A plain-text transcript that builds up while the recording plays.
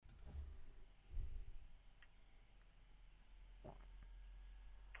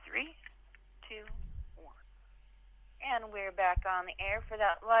And we're back on the air for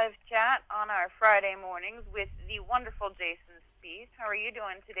that live chat on our Friday mornings with the wonderful Jason Spieth. How are you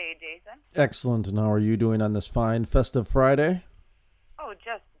doing today, Jason? Excellent. And how are you doing on this fine festive Friday? Oh,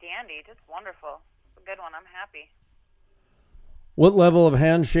 just dandy. Just wonderful. It's a good one. I'm happy. What level of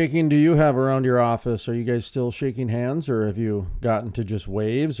handshaking do you have around your office? Are you guys still shaking hands, or have you gotten to just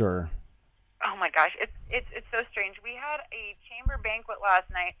waves? Or Oh my gosh, it's so strange. We had a chamber banquet last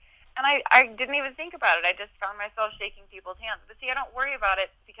night, and I didn't even think about it. I just found myself shaking people's hands. But see, I don't worry about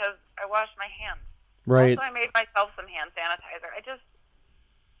it because I washed my hands. right? Also, I made myself some hand sanitizer.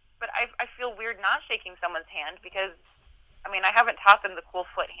 But I feel weird not shaking someone's hand because, I mean, I haven't taught them the cool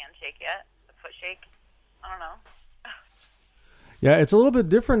foot handshake yet, the foot shake. I don't know. Yeah, it's a little bit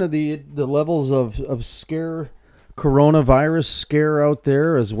different of the levels of scare, coronavirus scare out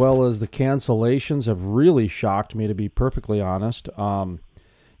there, as well as the cancellations have really shocked me, to be perfectly honest. And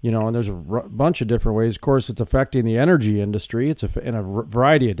there's a bunch of different ways. Of course, it's affecting the energy industry. It's in a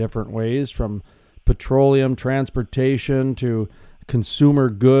variety of different ways, from petroleum, transportation, to consumer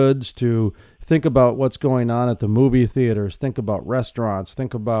goods, to think about what's going on at the movie theaters, think about restaurants,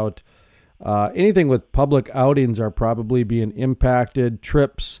 think about anything with public outings are probably being impacted.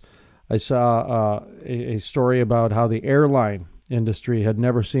 Trips. I saw a story about how the airline industry had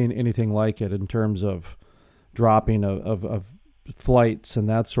never seen anything like it in terms of dropping of flights and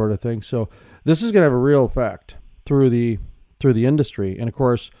that sort of thing. So this is going to have a real effect through the industry. And of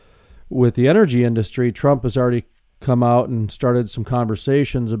course, with the energy industry, Trump has already come out and started some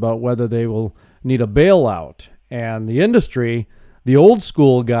conversations about whether they will need a bailout. And the industry, the old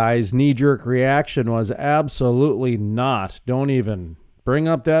school guys' knee-jerk reaction was absolutely not. Don't even bring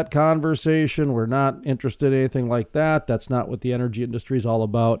up that conversation. We're not interested in anything like that. That's not what the energy industry is all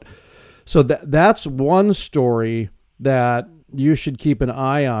about. So that's one story that you should keep an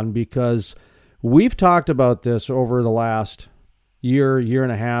eye on, because we've talked about this over the last year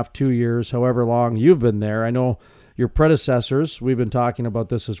and a half, 2 years, however long you've been there. I know your predecessors, we've been talking about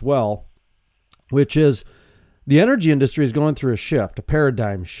this as well, which is the energy industry is going through a shift, a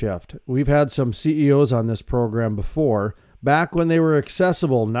paradigm shift. We've had some CEOs on this program before, back when they were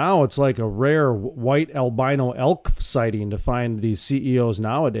accessible. Now it's like a rare white albino elk sighting to find these CEOs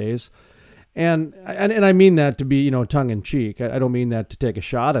nowadays. And I mean that to be, tongue in cheek. I don't mean that to take a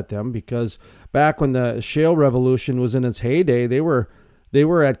shot at them, because back when the shale revolution was in its heyday, they were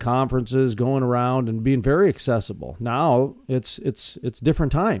at conferences, going around and being very accessible. Now it's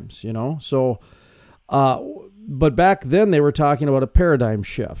different times, So, but back then they were talking about a paradigm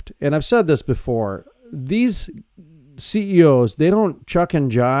shift. And I've said this before. These CEOs, they don't chuck and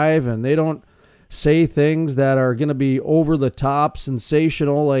jive, and they don't say things that are going to be over the top,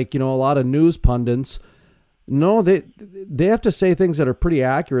 sensational, like, a lot of news pundits. No, they have to say things that are pretty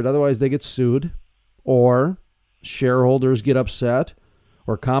accurate. Otherwise they get sued, or shareholders get upset,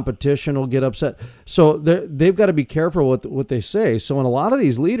 or competition will get upset. So they've got to be careful with what they say. So when a lot of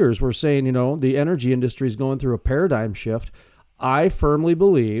these leaders were saying, the energy industry is going through a paradigm shift, I firmly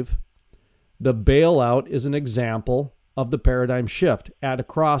believe the bailout is an example of the paradigm shift at a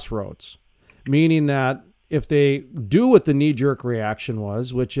crossroads. Meaning that if they do what the knee-jerk reaction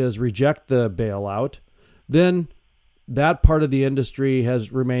was, which is reject the bailout, then that part of the industry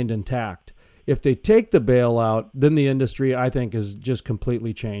has remained intact. If they take the bailout, then the industry, I think, is just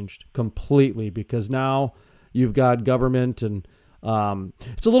completely changed. Completely. Because now you've got government, and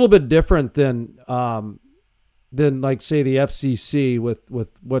it's a little bit different than like, say, the FCC with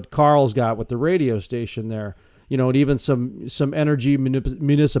what Carl's got with the radio station there. And even some energy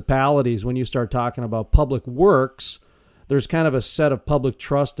municipalities, when you start talking about public works, there's kind of a set of public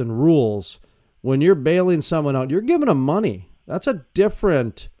trust and rules. When you're bailing someone out, you're giving them money. That's a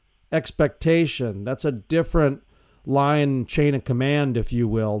different expectation. That's a different chain of command, if you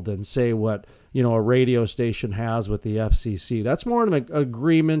will, than, say, what a radio station has with the FCC. That's more of an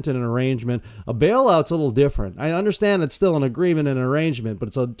agreement and an arrangement. A bailout's a little different. I understand it's still an agreement and an arrangement, but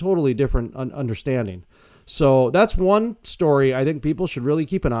it's a totally different understanding. So that's one story I think people should really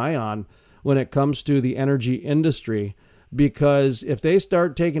keep an eye on when it comes to the energy industry, because if they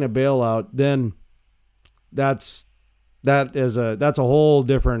start taking a bailout, then that's a whole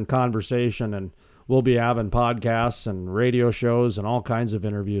different conversation, and we'll be having podcasts and radio shows and all kinds of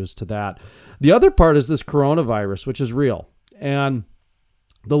interviews to that. The other part is this coronavirus, which is real, and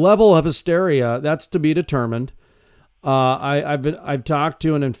the level of hysteria, that's to be determined. I've talked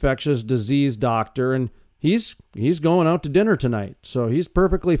to an infectious disease doctor, and he's going out to dinner tonight, so he's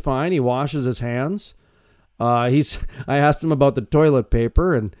perfectly fine. He washes his hands. I asked him about the toilet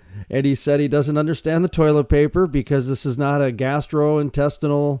paper, and he said he doesn't understand the toilet paper because this is not a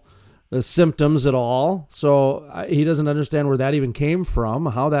gastrointestinal symptoms at all. So he doesn't understand where that even came from,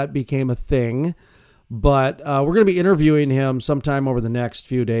 how that became a thing. But we're going to be interviewing him sometime over the next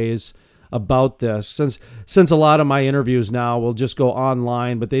few days about this. Since a lot of my interviews now will just go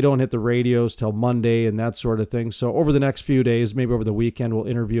online, but they don't hit the radios till Monday and that sort of thing. So over the next few days, maybe over the weekend, we'll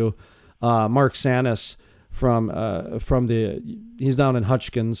interview Mark Sanis from he's down in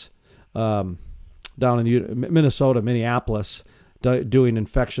Hutchins, down in Minnesota, Minneapolis, doing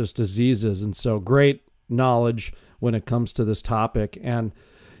infectious diseases. And so great knowledge when it comes to this topic. And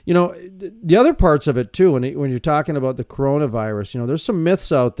the other parts of it too, when you're talking about the coronavirus, there's some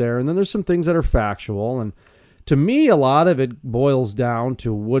myths out there, and then there's some things that are factual. And to me, a lot of it boils down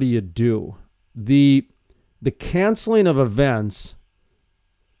to, what do you do? The canceling of events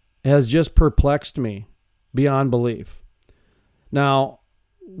has just perplexed me beyond belief. Now,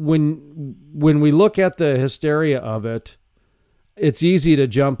 when we look at the hysteria of it, it's easy to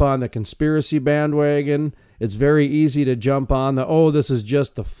jump on the conspiracy bandwagon. It's very easy to jump on this is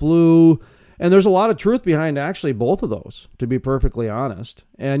just the flu. And there's a lot of truth behind actually both of those, to be perfectly honest.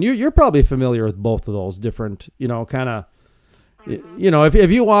 And you're probably familiar with both of those different, if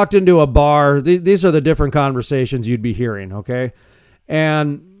you walked into a bar, these are the different conversations you'd be hearing, okay?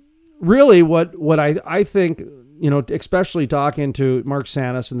 And really what I think, especially talking to Mark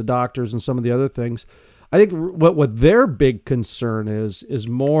Sanis and the doctors and some of the other things, I think what their big concern is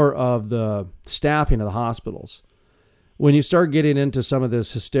more of the staffing of the hospitals. When you start getting into some of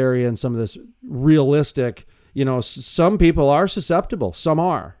this hysteria and some of this realistic, some people are susceptible. Some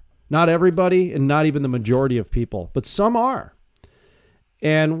are. Not everybody, and not even the majority of people, but some are.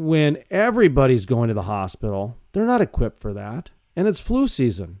 And when everybody's going to the hospital, they're not equipped for that. And it's flu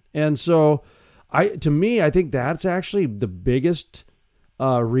season. And so I think that's actually the biggest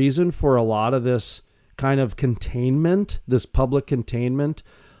reason for a lot of this kind of containment, this public containment.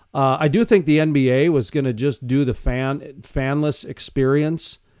 I do think the NBA was going to just do the fanless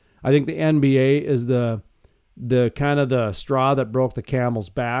experience. I think the NBA is the kind of the straw that broke the camel's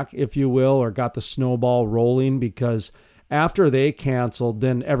back, if you will, or got the snowball rolling, because after they canceled,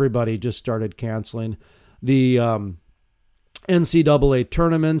 then everybody just started canceling. The NCAA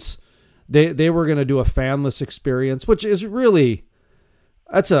tournaments, they were going to do a fanless experience, which is really,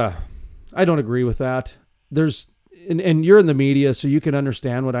 I don't agree with that. And you're in the media, so you can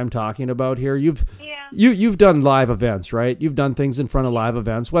understand what I'm talking about here. You've done live events, right? You've done things in front of live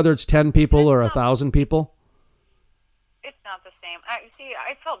events, whether it's 10 people or 1,000 people. It's not the same. I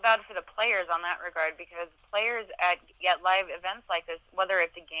felt bad for the players on that regard, because players at live events like this, whether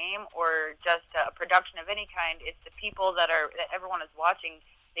it's a game or just a production of any kind, it's the people that everyone is watching.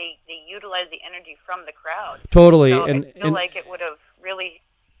 They utilize the energy from the crowd. Totally, so I feel like it would have really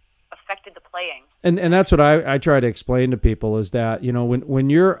affected the playing. And that's what I try to explain to people, is that, when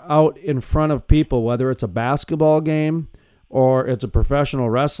you're out in front of people, whether it's a basketball game or it's a professional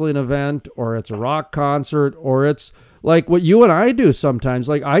wrestling event or it's a rock concert or it's like what you and I do sometimes,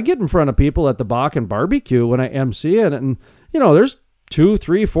 like I get in front of people at the Bakken Barbecue when I MC it, and there's 2,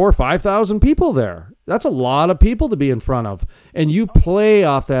 3, 4, 5,000 people there. That's a lot of people to be in front of. And you play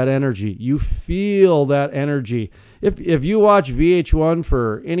off that energy. You feel that energy. If you watch VH1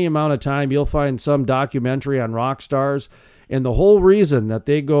 for any amount of time, you'll find some documentary on rock stars. And the whole reason that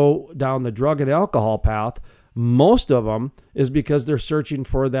they go down the drug and alcohol path, most of them, is because they're searching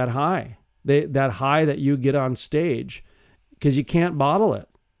for that high. That high that you get on stage, because you can't bottle it.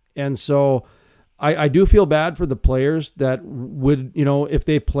 And so I do feel bad for the players that would, if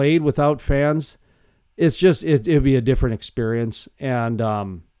they played without fans, it's just, it'd be a different experience.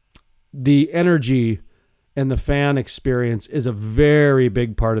 And the energy and the fan experience is a very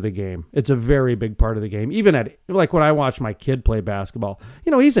big part of the game. It's a very big part of the game. Even like when I watch my kid play basketball,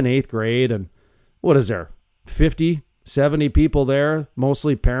 he's in 8th grade, and what is there? 50, 70 people there,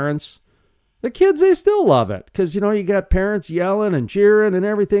 mostly parents. The kids, they still love it because, you got parents yelling and cheering and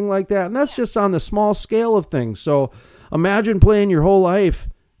everything like that. And that's just on the small scale of things. So imagine playing your whole life.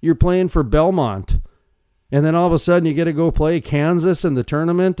 You're playing for Belmont. And then all of a sudden you get to go play Kansas in the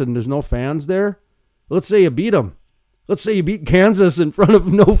tournament and there's no fans there. Let's say you beat them. Let's say you beat Kansas in front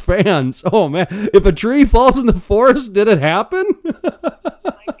of no fans. Oh, man. If a tree falls in the forest, did it happen?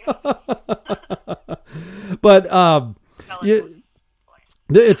 But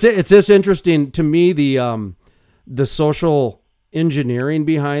it's just interesting to me. The social engineering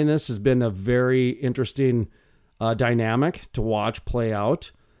behind this has been a very interesting dynamic to watch play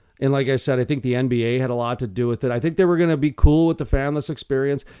out. And like I said, I think the NBA had a lot to do with it. I think they were going to be cool with the fanless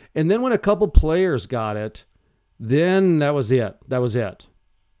experience. And then when a couple players got it, then that was it. That was it.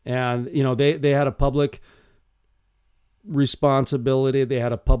 And, they had a public responsibility. They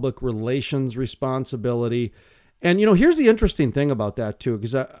had a public relations responsibility. And, here's the interesting thing about that, too,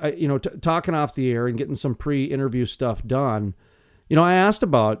 because talking off the air and getting some pre-interview stuff done, I asked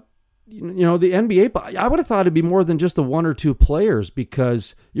about, the NBA, but I would have thought it'd be more than just the one or two players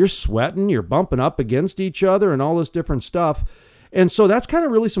because you're sweating, you're bumping up against each other and all this different stuff. And so that's kind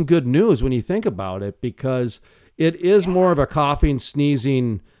of really some good news when you think about it, because it is more of a coughing,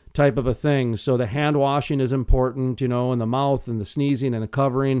 sneezing type of a thing. So the hand washing is important, and the mouth and the sneezing and the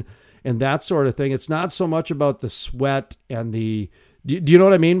covering and that sort of thing. It's not so much about the sweat and do you know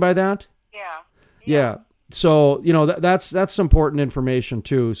what I mean by that? Yeah. So, that's important information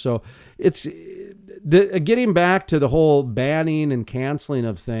too. So it's getting back to the whole banning and canceling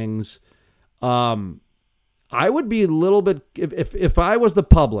of things. I would be a little bit, if I was the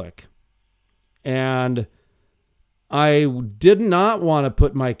public and I did not want to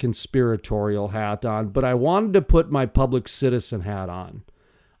put my conspiratorial hat on, but I wanted to put my public citizen hat on,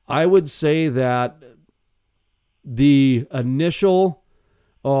 I would say that the initial,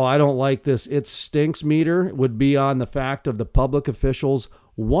 oh, I don't like this, it stinks meter would be on the fact of the public officials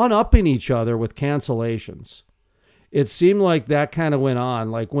one-upping each other with cancellations. It seemed like that kind of went on.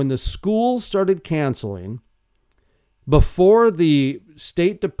 Like when the schools started canceling, before the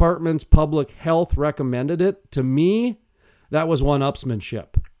State Department's public health recommended it, to me, that was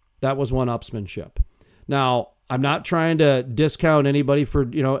one-upsmanship. Now, I'm not trying to discount anybody for,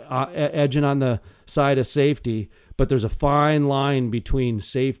 edging on the side of safety, but there's a fine line between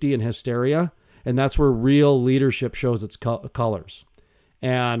safety and hysteria, and that's where real leadership shows its colors.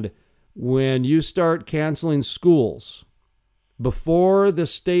 And when you start canceling schools before the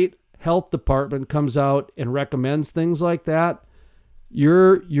state health department comes out and recommends things like that,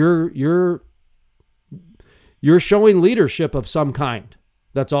 you're showing leadership of some kind.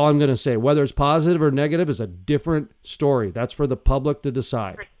 That's all I'm going to say. Whether it's positive or negative is a different story. That's for the public to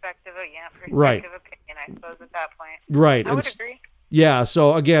decide. Perspective right. Opinion, I suppose, at that point. Right. I would agree. Yeah.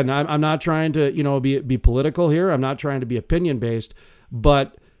 So again, I'm not trying to, be political here. I'm not trying to be opinion based,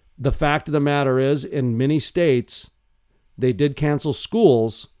 but the fact of the matter is, in many states, they did cancel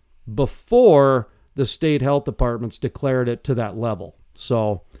schools before the state health departments declared it to that level.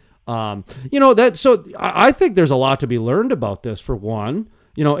 So, so I think there's a lot to be learned about this. For one,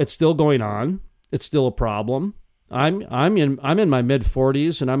 it's still going on. It's still a problem. I'm in my mid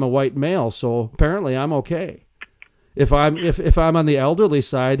 40s and I'm a white male, so apparently I'm okay. If I'm on the elderly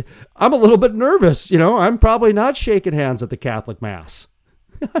side, I'm a little bit nervous. I'm probably not shaking hands at the Catholic Mass.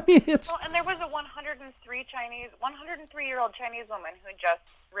 I mean, it's. Well, and there was a 103-year-old Chinese woman who just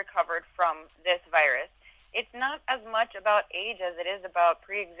recovered from this virus. It's not as much about age as it is about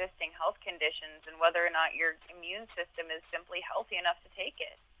pre-existing health conditions and whether or not your immune system is simply healthy enough to take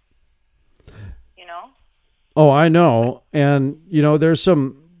it. Oh, I know. And, there's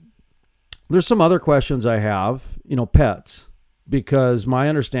some other questions I have, pets, because my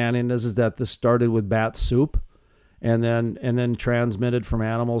understanding is that this started with bat soup and then transmitted from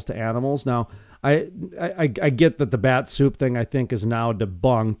animals to animals. Now, I get that the bat soup thing, I think, is now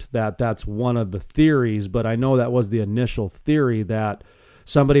debunked, that's one of the theories, but I know that was the initial theory, that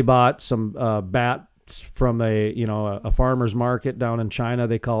somebody bought some bats from a farmer's market down in China.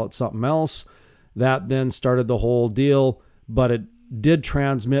 They call it something else. That then started the whole deal, but it did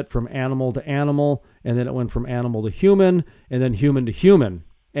transmit from animal to animal, and then it went from animal to human, and then human to human.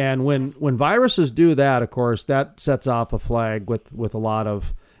 And when viruses do that, of course, that sets off a flag with a lot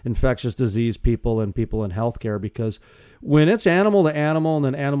of infectious disease people and people in healthcare, because when it's animal to animal and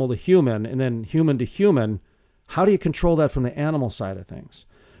then animal to human to human, how do you control that from the animal side of things?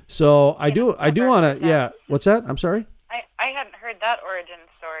 So I do want to, yeah. What's that? I'm sorry? I hadn't heard that origin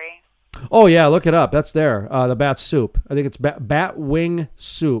story. Oh, yeah, look it up. That's there. The bat soup. I think it's bat wing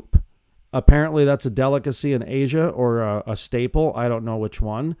soup. Apparently, that's a delicacy in Asia or a staple. I don't know which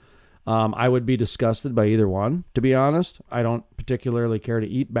one. I would be disgusted by either one, to be honest. I don't particularly care to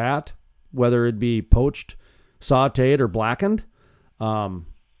eat bat, whether it be poached, sautéed, or blackened,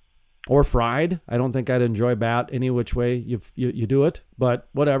 or fried. I don't think I'd enjoy bat any which way you do it, but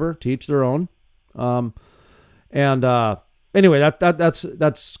whatever, to each their own. Anyway,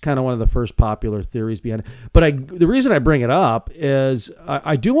 that's kind of one of the first popular theories behind it. But the reason I bring it up is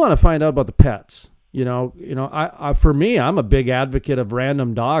I do want to find out about the pets. I for me, I'm a big advocate of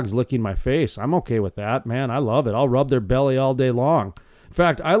random dogs licking my face. I'm okay with that, man. I love it. I'll rub their belly all day long. In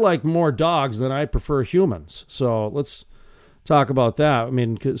fact, I like more dogs than I prefer humans. So let's talk about that. I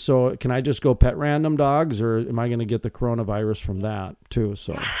mean, so can I just go pet random dogs, or am I going to get the coronavirus from that too?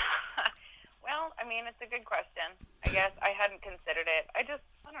 So. Well, I mean, it's a good question. I guess I hadn't considered it. I don't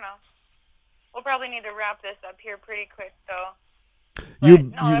know. we'll probably need to wrap this up here pretty quick, though.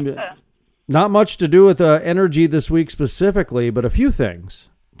 Not much to do with energy this week specifically, but a few things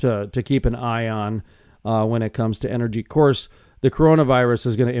to keep an eye on when it comes to energy. Of course, the coronavirus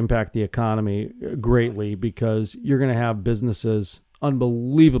is going to impact the economy greatly because you're going to have businesses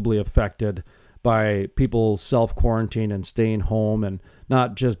unbelievably affected by people self-quarantine and staying home and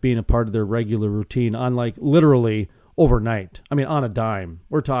not just being a part of their regular routine, unlike literally overnight. I mean, on a dime.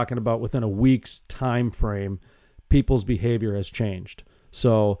 We're talking about within a week's time frame, people's behavior has changed.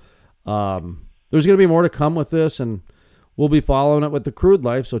 So there's going to be more to come with this, and we'll be following it with the Crude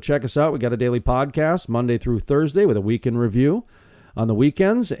Life. So check us out. We got a daily podcast Monday through Thursday with a weekend review on the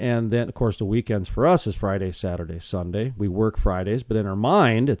weekends. And then, of course, the weekends for us is Friday, Saturday, Sunday. We work Fridays, but in our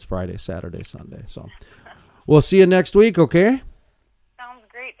mind, it's Friday, Saturday, Sunday. So we'll see you next week, okay? Sounds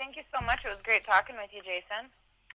great. Thank you so much. It was great talking with you, Jason.